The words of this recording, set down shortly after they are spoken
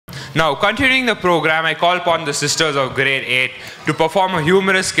Now, continuing the program, I call upon the sisters of grade 8 to perform a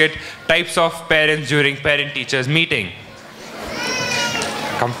humorous skit, Types of Parents during parent-teachers meeting.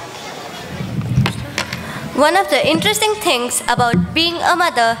 Come. One of the interesting things about being a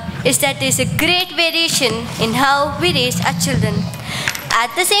mother is that there is a great variation in how we raise our children.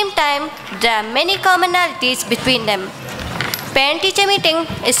 At the same time, there are many commonalities between them. Parent-teacher meeting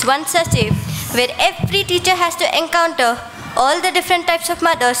is one such day where every teacher has to encounter all the different types of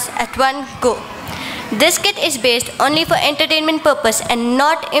mothers at one go. This skit is based only for entertainment purpose and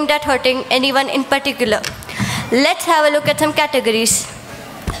not aimed at hurting anyone in particular. Let's have a look at some categories.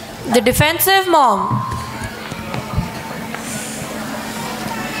 The defensive mom.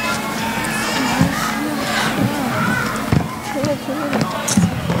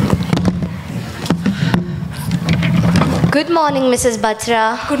 Good morning, Mrs.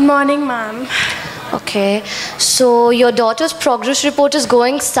 Batra. Good morning, ma'am. Okay, so your daughter's progress report is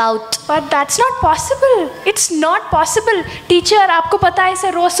going south. But that's not possible. It's not possible. Teacher, आपको पता है इसे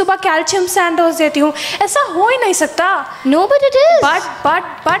रोज सुबह calcium Sandoz देती हूँ. ऐसा हो ही नहीं सकता. No, but it is.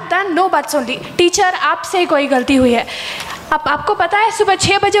 But then no buts only. Teacher आपसे कोई गलती हुई है. अब आपको पता है सुबह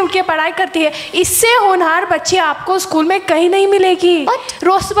 6 बजे उठ के पढ़ाई करती है. इससे होनहार बच्ची आपको स्कूल में कहीं नहीं मिलेगी.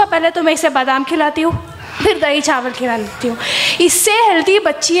 रोज सुबह पहले तो मैं इसे बादाम खिलाती हूँ, फिर दही चावल खिला लेती हूँ. इससे हेल्दी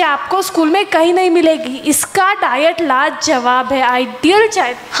बच्ची आपको स्कूल में कहीं नहीं मिलेगी. इसका डाइट लाजवाब है, आइडियल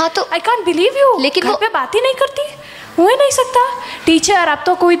चाइल्ड. हाँ तो आई कांट बिलीव यू. लेकिन घर पे बात ही नहीं करती. हो ही नहीं सकता. टीचर, आप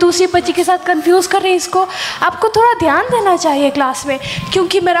तो कोई दूसरी बच्ची के साथ कंफ्यूज कर रहे हैं इसको. आपको थोड़ा ध्यान देना चाहिए क्लास में,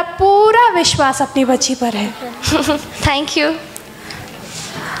 क्योंकि मेरा पूरा विश्वास अपनी बच्ची पर है. Thank you.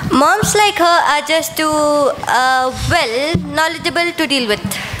 Moms like her are just too knowledgeable to deal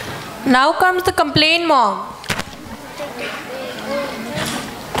with. Now comes the complaint mom.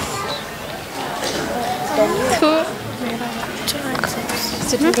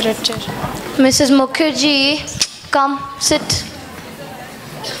 Mrs. Mukherjee, come, sit.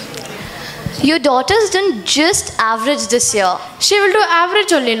 Your daughter's done just average this year. She will do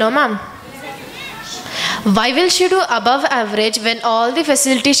average only, no ma'am. Why will she do above average when all the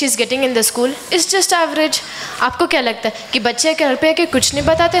facilities she is getting in the school is just average? आपको क्या लगता है कि बच्चे घर पे आके कुछ नहीं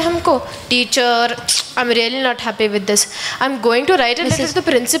बताते हमको? Teacher, I'm really not happy with this. I'm going to write a letter to the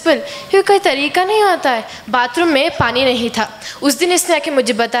principal. ये कोई तरीका नहीं होता है. बाथरूम में पानी नहीं था. उस दिन इसने आके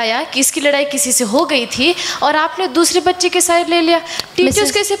मुझे बताया कि इसकी लड़ाई किसी से हो गई थी और आपने दूसरे बच्चे के साइड ले लिया.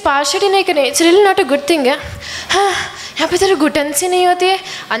 टीचर्स कैसे पार्शियली नहीं करें. It's really not a good thing है. हाँ, यहाँ पे तेरे घुटन सी नहीं होती है.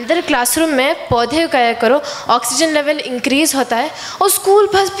 अंदर क्लासरूम में पौधे उगाया करो, ऑक्सीजन लेवल इंक्रीज होता है. और स्कूल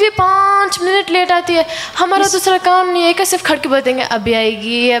बस भी 5 मिनट लेट आती है. हमारा दूसरा काम नहीं है कि सिर्फ खड़ के बोलेंगे अभी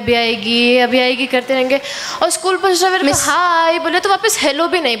आएगी अभी आएगी अभी आएगी करते रहेंगे. और स्कूल बस ड्राइवर को हाय बोले तो वापस हेलो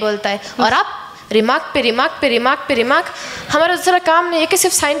भी नहीं बोलता है. और आप रिमार्क पे रिमार्क पे रिमार्क पे रिमार्क. हमारा दूसरा काम नहीं है कि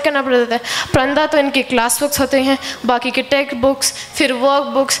सिर्फ साइन करना पड़ता है. पढ़ना तो इनके क्लास वर्क्स होते हैं, बाकी के टेक्स्ट बुक्स, फिर वर्क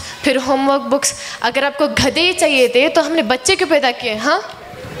बुक्स, फिर होमवर्क बुक्स. अगर आपको गधे ही चाहिए थे तो हमने बच्चे क्यों पैदा किए? हाँ,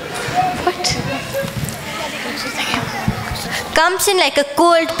 Comes in like a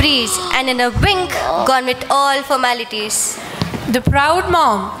cold breeze and in a wink gone with all formalities. The proud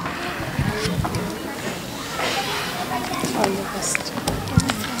mom.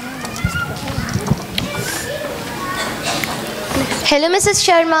 Hello, Mrs.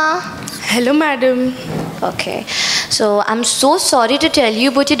 Sharma. Hello, madam. Okay, so I'm so sorry to tell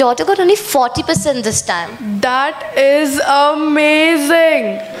you, but your daughter got only 40% this time. That is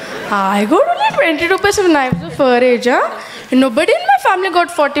amazing. I got only 22% knives of her age, huh? Nobody in my family got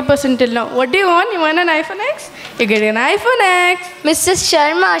 40% till now. What do you want? You want an iPhone X? You get an iPhone X. Mrs.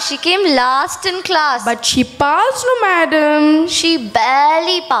 Sharma, she came last in class. But she passed, no madam. She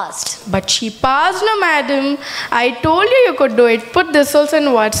barely passed. But she passed, no madam. I told you you could do it. Put this also in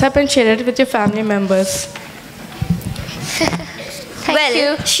WhatsApp and share it with your family members. Thank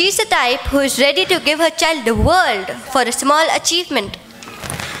you. She's the type who is ready to give her child the world for a small achievement.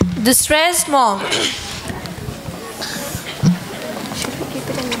 The stressed mom.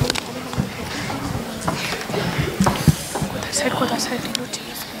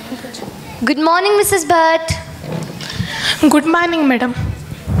 Good morning, Mrs. Bhatt. Good morning, madam.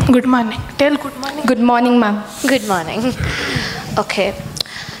 Good morning. Tell good morning. Good morning, ma'am. Good morning. Okay.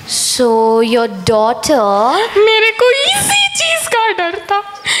 So, your daughter... मेरे को इसी चीज़ का डर था.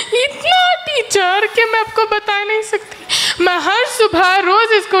 इतना teacher कि मैं आपको बता नहीं सकती. मैं हर सुबह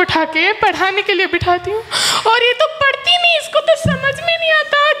रोज इसको उठा के पढ़ाने के लिए बिठाती हूँ और ये तो पढ़ती नहीं. इसको तो समझ में नहीं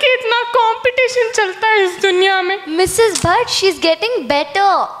आता कि इतना कंपटीशन चलता है इस दुनिया में. Mrs. Bhatt, she's getting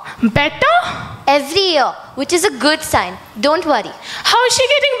better. Better? Every year, which is a good sign. Don't worry. How is she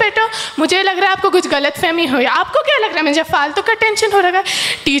getting better? मुझे लग रहा है आपको कुछ गलतफहमी हुई। आपको क्या लग रहा है मुझे फालतू का टेंशन हो रहा है?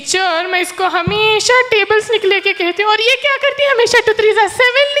 टीचर, मैं इसको हमेशा टेबल्स निकले के कहती हूँ और ये क्या करती है? हमेशा 2 3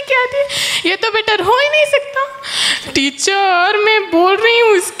 7 लेके आती है। ये तो बेटर हो ही नहीं सकता। टीचर, मैं बोल रही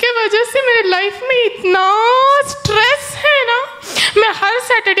हूँ इसके वजह से मेरे लाइफ में इतना स्ट्रेस है ना। मैं हर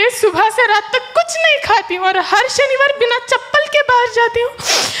सैटरडे सुबह से रात तक कुछ नहीं खाती हूँ और हर शनिवार बिना चप्पल के बाहर जाती हूँ।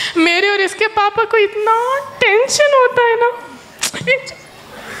 मेरे और इसके पापा को इतना टेंशन होता है ना।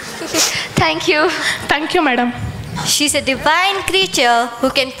 Thank you. Thank you, madam. She's a divine creature who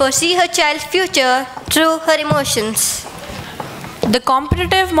can foresee her child's future through her emotions. The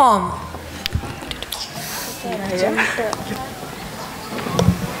competitive mom.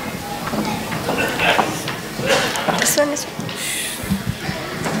 This one is.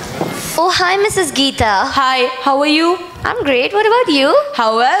 Oh, hi, Mrs. Geeta. Hi, how are you? I'm great. What about you?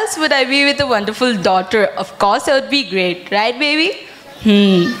 How else would I be with a wonderful daughter? Of course I would be great, right, baby?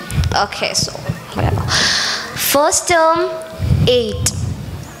 Okay, so whatever. First term, 8.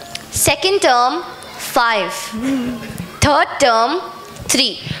 Second term, 5. Third term,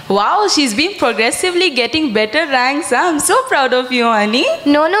 3. Wow, she's been progressively getting better ranks. I'm so proud of you, honey.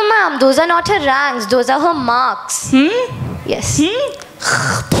 No, ma'am. Those are not her ranks. Those are her marks. Yes.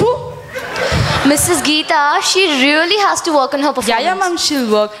 Mrs. Geeta, she really has to work on her performance. Yeah, ma'am,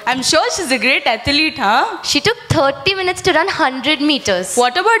 she'll work. I'm sure she's a great athlete, huh? She took 30 minutes to run 100 meters.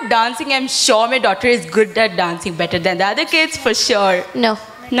 What about dancing? I'm sure my daughter is good at dancing, better than the other kids, for sure. No.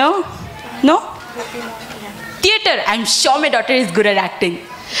 No? No? Theater. I'm sure my daughter is good at acting.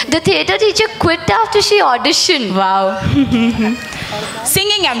 The theatre teacher quit after she auditioned. Wow.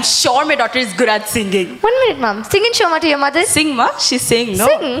 Singing. I'm sure my daughter is good at singing. 1 minute, ma'am. Sing in Shoma to your mother. Sing, ma? She's saying no.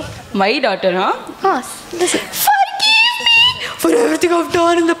 Sing. My daughter, huh? Listen. Forgive me for everything I've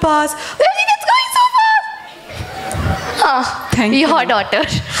done in the past. Everything that's going so fast. Thank you. Your daughter.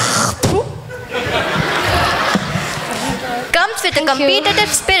 Comes with a competitive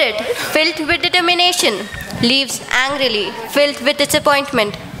spirit, filled with determination. Leaves angrily, filled with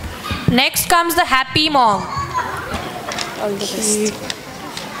disappointment. Next comes the happy mom. All the best.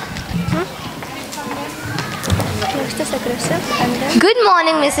 Next is aggressive and then... Good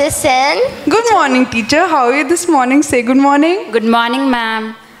morning, Mrs. Sen. Good morning, teacher. How are you this morning? Say good morning. Good morning,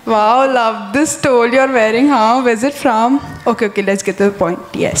 ma'am. Wow, love this stole you're wearing, huh? Where's it from? Okay, let's get to the point.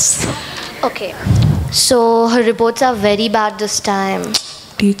 Yes. Okay. So, her reports are very bad this time.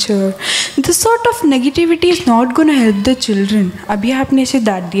 Teacher, this sort of negativity is not going to help the children. अभी आपने इसे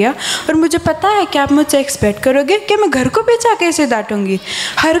डांट दिया और मुझे पता है कि आप मुझसे एक्सपेक्ट करोगे कि मैं घर को भी जाके इसे डांटूंगी।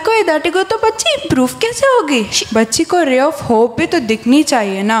 हर कोई डांटेगा तो बच्ची इम्प्रूव कैसे होगी? बच्ची को रे ऑफ होप भी तो दिखनी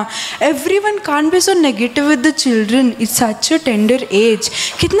चाहिए ना। Everyone can't be so negative with the children. It's such a tender age.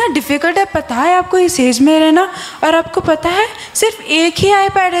 कितना डिफिकल्ट है पता है आपको इस एज में रहना। और आपको पता है सिर्फ एक ही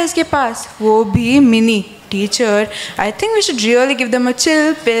आईपैड है इसके पास, वो भी mini. Teacher, I think we should really give them a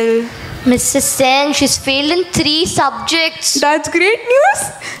chill pill. Mrs. Sen, she's failed in 3 subjects. That's great news.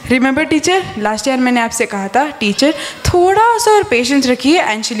 Remember, teacher, last year मैंने आपसे कहा था, teacher, थोड़ा सा और patience रखिए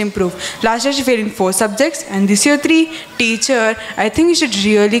and she'll improve. Last year she failed in 4 subjects and this year 3. Teacher, I think you should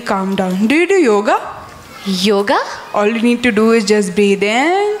really calm down. Do you do yoga? Yoga? All you need to do is just breathe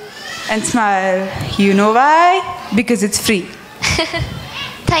in and smile. You know why? Because it's free.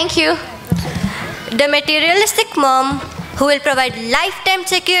 Thank you. The materialistic mom who will provide lifetime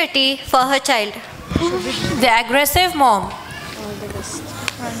security for her child. The aggressive mom.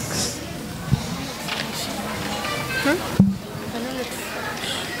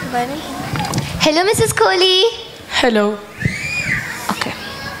 Hello, Mrs. Kohli. Hello. Okay.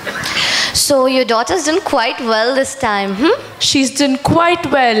 So, your daughter's done quite well this time, She's done quite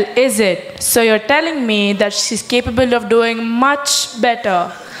well, is it? So you're telling me that she's capable of doing much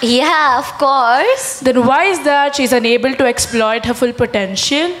better. Yeah, of course. Then why is that she's unable to exploit her full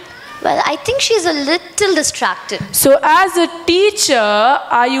potential? Well, I think she's a little distracted. So as a teacher,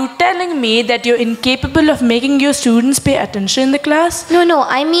 are you telling me that you're incapable of making your students pay attention in the class? No,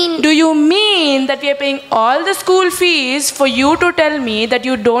 I mean... Do you mean that we are paying all the school fees for you to tell me that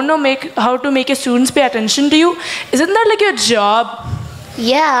you don't know how to make your students pay attention to you? Isn't that like your job?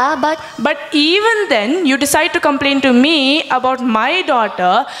 Yeah, But even then, you decide to complain to me about my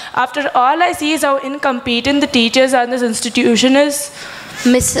daughter after all I see is how incompetent the teachers and this institution is.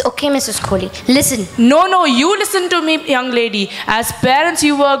 Okay, Mrs. Kohli, listen. No, you listen to me, young lady. As parents,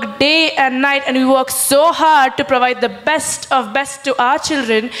 you work day and night and we work so hard to provide the best of best to our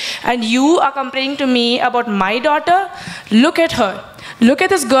children, and you are complaining to me about my daughter? Look at her. Look at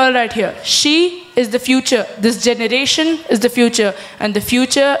this girl right here. She is the future. This generation is the future. And the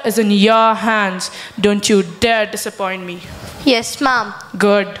future is in your hands. Don't you dare disappoint me. Yes, ma'am.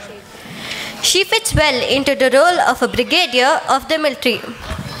 Good. She fits well into the role of a brigadier of the military.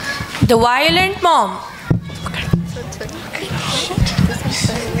 The violent mom.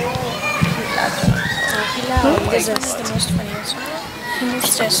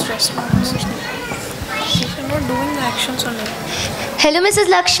 Hello, Mrs.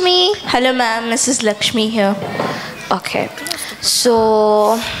 Lakshmi. Hello, ma'am. Mrs. Lakshmi here. Okay.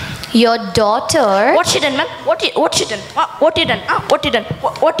 So, your daughter... What she done, ma'am? What she done? What you done? What you done?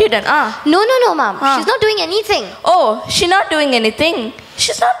 What you done? No, ma'am. She's not doing anything. Oh, she's not doing anything.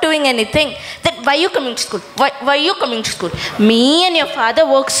 She's not doing anything. Then why are you coming to school? Why are you coming to school? Me and your father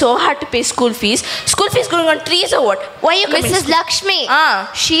work so hard to pay school fees. School fees going on trees or what? Why are you coming to Mrs. school? Lakshmi.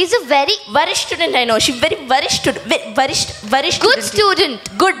 She's a very student, I know. She's very student. Very student. good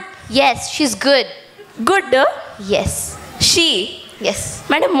student. Good. Yes, she's good. Good. Yes. She. Yes.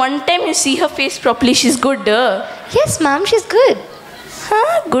 Madam, one time you see her face properly, she's good. Yes, ma'am, she's good.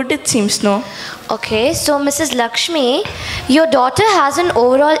 Good it seems, no? Okay, so Mrs. Lakshmi, your daughter has an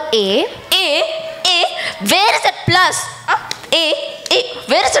overall A. A? Where is that plus? A?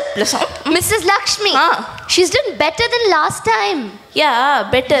 Where is that plus? Mrs. Lakshmi, she's done better than last time. Yeah,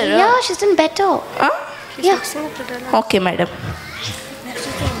 better. Yeah, she's done better. Yeah. Okay, madam.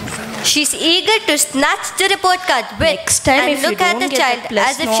 She's eager to snatch the report card with Next time and if you look at don't the get child that plus,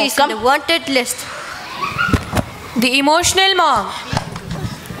 as if no, she's come. in the wanted list. The emotional mom.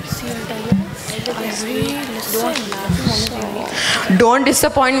 Don't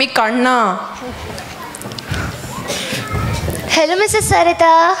disappoint me, Kanna. Hello, Mrs.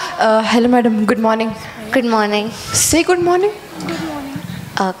 Sarita. Hello, madam. Good morning. Good morning. Say good morning.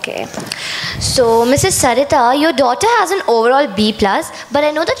 Okay. So, Mrs. Sarita, your daughter has an overall B+, but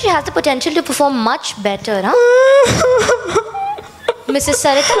I know that she has the potential to perform much better, Mrs.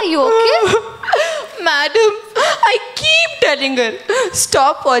 Sarita, are you okay? Madam, I keep telling her,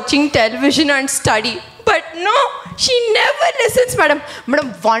 stop watching television and study. But no, she never listens, madam.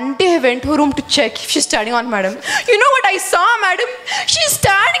 Madam, one day I went to her room to check if she's studying on, madam. You know what I saw, madam? She's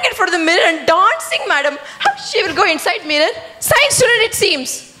standing in front of the mirror and dancing, madam. How she will go inside mirror? Science student, it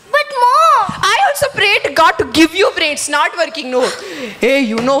seems. But Mom! I also pray to God to give you brains, not working, no. Hey,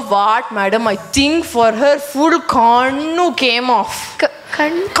 you know what, madam? I think for her full kannu came off.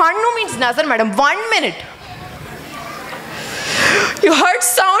 Kannu means nazar, madam. 1 minute. You heard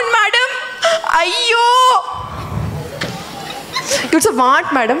sound, madam? Ayyo! It's a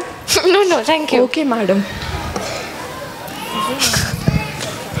want, madam. No, thank you. Okay, madam.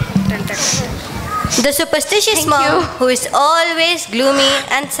 The superstitious mom who is always gloomy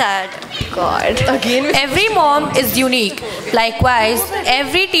and sad. God. Again, Every mom is unique. Likewise,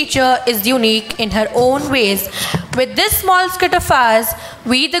 every teacher is unique in her own ways. With this small skit of ours,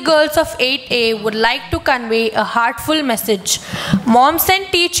 we the girls of 8A would like to convey a heartful message. Moms and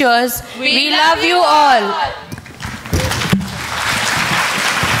teachers, we love you all.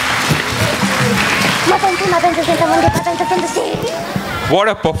 What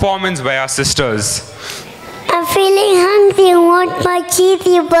a performance by our sisters. I'm feeling hungry and want my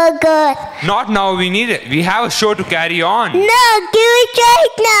cheesy burger. Not now, we need it. We have a show to carry on. No, do it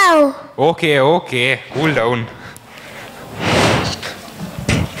right now. Okay, cool down.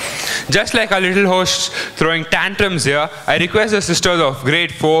 Just like our little host throwing tantrums here, I request the sisters of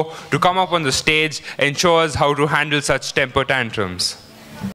grade 4 to come up on the stage and show us how to handle such temper tantrums.